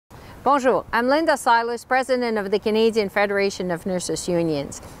Bonjour, I'm Linda Silas, President of the Canadian Federation of Nurses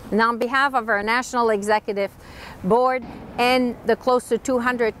Unions. And on behalf of our National Executive Board and the close to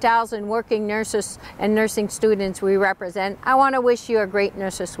 200,000 working nurses and nursing students we represent, I want to wish you a great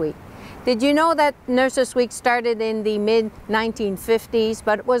Nurses Week. Did you know that Nurses Week started in the mid-1950s,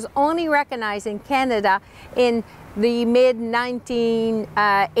 but it was only recognized in Canada in the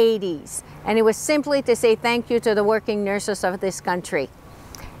mid-1980s? And it was simply to say thank you to the working nurses of this country.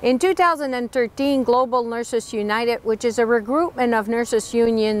 In 2013, Global Nurses United, which is a regroupment of nurses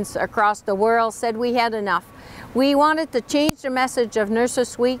unions across the world, said we had enough. We wanted to change the message of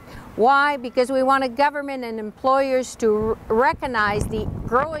Nurses Week. Why? Because we wanted government and employers to recognize the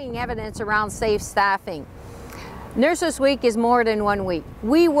growing evidence around safe staffing. Nurses Week is more than 1 week.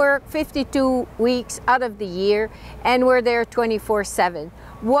 We work 52 weeks out of the year and we're there 24/7.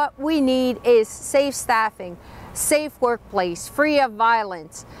 What we need is safe staffing, safe workplace, free of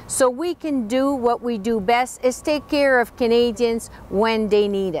violence, so we can do what we do best, is take care of Canadians when they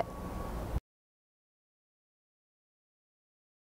need it.